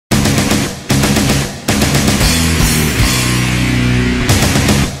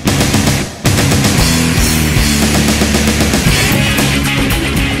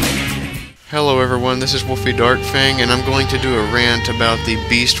everyone, this is Wolfee Darkfang, and I'm going to do a rant about the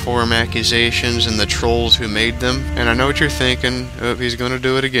BeastForum accusations and the trolls who made them. And I know what you're thinking, oh, he's going to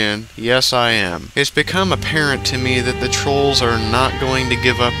do it again. Yes, I am. It's become apparent to me that the trolls are not going to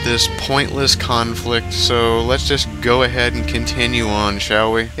give up this pointless conflict, so let's just go ahead and continue on,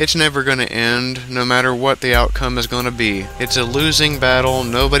 shall we? It's never going to end, no matter what the outcome is going to be. It's a losing battle,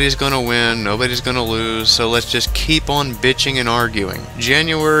 nobody's going to win, nobody's going to lose, so let's just keep on bitching and arguing.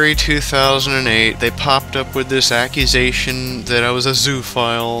 January 2008, they popped up with this accusation that I was a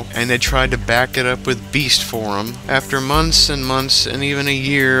zoophile, and they tried to back it up with BeastForum. After months and months and even a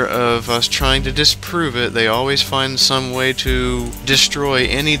year of us trying to disprove it, they always find some way to destroy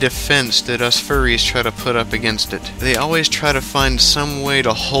any defense that us furries try to put up against it. They always try to find some way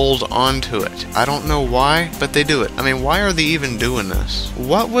to hold on to it. I don't know why, but they do it. I mean, why are they even doing this?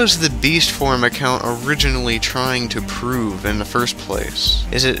 What was the BeastForum account originally trying to prove in the first place?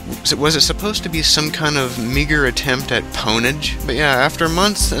 Was it supposed to be some kind of meager attempt at ponage? But yeah, after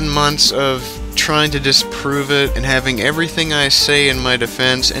months and months of trying to disprove it and having everything I say in my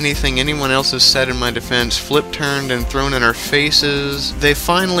defense, anything anyone else has said in my defense, flip-turned and thrown in our faces, they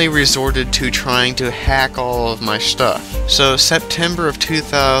finally resorted to trying to hack all of my stuff. So September of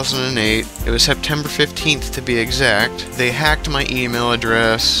 2008, it was September 15th to be exact, they hacked my email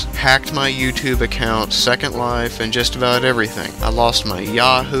address, hacked my YouTube account, Second Life, and just about everything. I lost my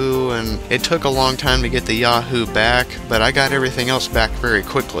Yahoo, and it took a long time to get the Yahoo back, but I got everything else back very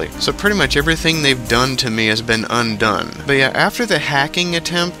quickly. So pretty much everything they've done to me has been undone. But yeah, after the hacking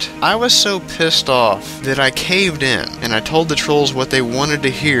attempt, I was so pissed off that I caved in, and I told the trolls what they wanted to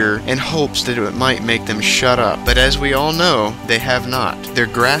hear in hopes that it might make them shut up. But as we all know, they have not. They're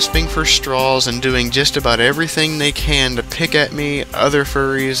grasping for straws and doing just about everything they can to pick at me, other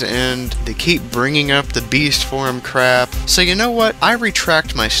furries, and they keep bringing up the BeastForum crap. So you know what? I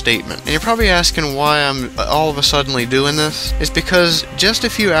retract my statement. And you're probably asking why I'm all of a sudden doing this. It's because just a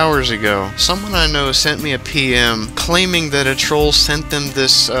few hours ago, someone I know sent me a PM claiming that a troll sent them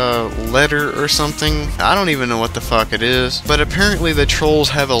this letter or something. I don't even know what the fuck it is, but apparently the trolls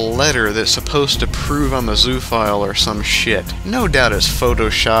have a letter that's supposed to prove I'm a zoophile or some shit. No doubt it's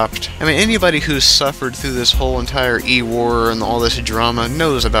photoshopped. I mean, anybody who's suffered through this whole entire e-war and all this drama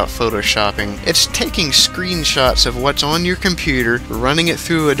knows about photoshopping. It's taking screenshots of what's on your computer, running it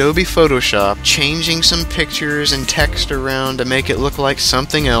through Adobe Photoshop, changing some pictures and text around to make it look like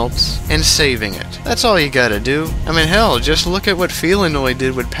something else, and saving it. That's all you gotta do. I mean, hell, just look at what Felinoid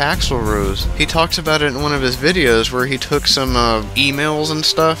did with Paxel Rose. He talks about it in one of his videos where he took some emails and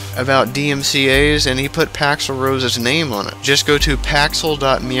stuff about DMCAs and he put Paxel Rose's name on it. Just go to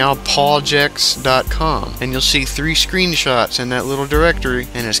paxel.meowpawjex.com and you'll see 3 screenshots in that little directory,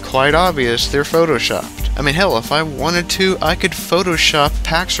 and it's quite obvious they're photoshopped. I mean, hell, if I wanted to, I could Photoshop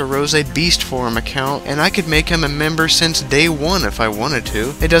Paxel Rose a BeastForum account, and I could make him a member since day 1 if I wanted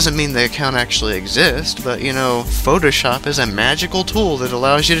to. It doesn't mean the account actually exists, but you know, Photoshop is a magical tool that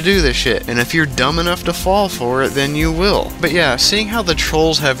allows you to do this shit, and if you're dumb enough to fall for it, then you will. But yeah, seeing how the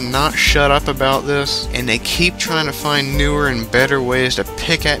trolls have not shut up about this, and they keep trying to find newer and better ways to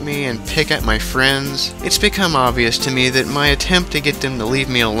pick at me and pick at my friends, it's become obvious to me that my attempt to get them to leave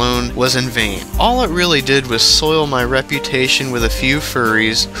me alone was in vain. All it really did was soil my reputation with a few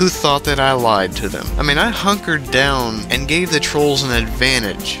furries who thought that I lied to them. I mean, I hunkered down and gave the trolls an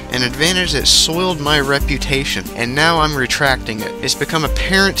advantage that soiled my reputation, and now I'm retracting it. It's become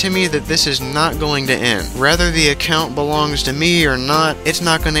apparent to me that this is not going to end. Whether the account belongs to me or not, it's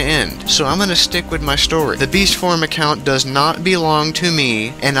not going to end. So I'm going to stick with my story. The BeastForum account does not belong to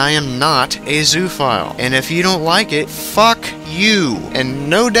me, and I am not a zoophile. And if you don't like it, fuck you. And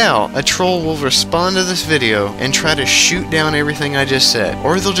no doubt, a troll will respond to this video and try to shoot down everything I just said,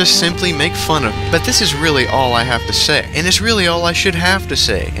 or they'll just simply make fun of me. But this is really all I have to say, and it's really all I should have to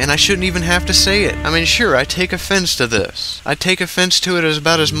say, and I shouldn't even have to say it. I mean, sure, I take offense to this. I take offense to it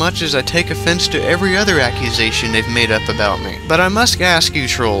about as much as I take offense to every other accusation they've made up about me. But I must ask you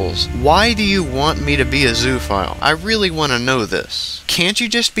trolls, why do you want me to be a zoophile? I really want to know this. Can't you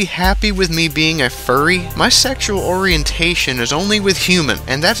just be happy with me being a furry? My sexual orientation is only with human,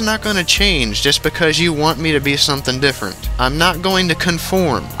 and that's not going to change just because you want me to be something different. I'm not going to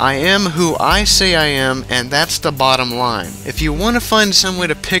conform. I am who I say I am, and that's the bottom line. If you want to find some way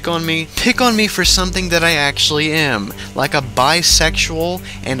to pick on me for something that I actually am, like a bisexual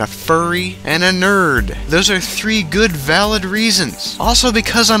and a furry and a nerd. Those are 3 good valid reasons. Also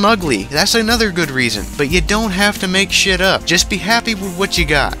because I'm ugly, that's another good reason. But you don't have to make shit up. Just be happy with what you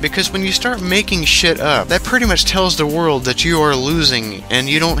got, because when you start making shit up, that pretty much tells the world that you you are losing and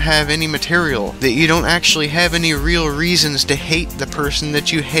you don't have any material, that you don't actually have any real reasons to hate the person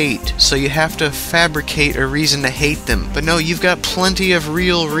that you hate, so you have to fabricate a reason to hate them. But no, you've got plenty of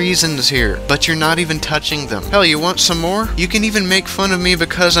real reasons here, but you're not even touching them. Hell, you want some more? You can even make fun of me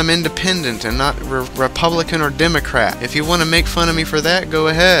because I'm independent and not Republican or Democrat. If you want to make fun of me for that, go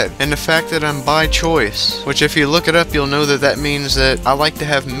ahead. And the fact that I'm by choice, which if you look it up, you'll know that that means that I like to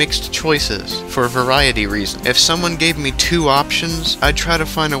have mixed choices for a variety reasons. If someone gave me two options, I'd try to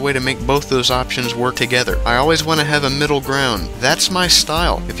find a way to make both those options work together. I always want to have a middle ground. That's my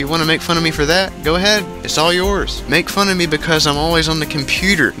style. If you want to make fun of me for that, go ahead. It's all yours. Make fun of me because I'm always on the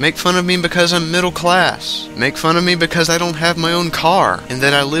computer. Make fun of me because I'm middle class. Make fun of me because I don't have my own car and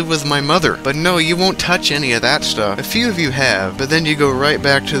that I live with my mother. But no, you won't touch any of that stuff. A few of you have, but then you go right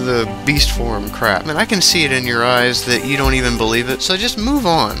back to the BeastForum crap. I can see it in your eyes that you don't even believe it, so just move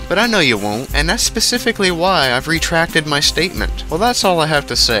on. But I know you won't, and that's specifically why I've retracted my statement. Well, that's all I have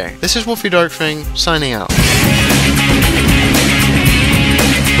to say. This is Wolfee Darkfang, signing out.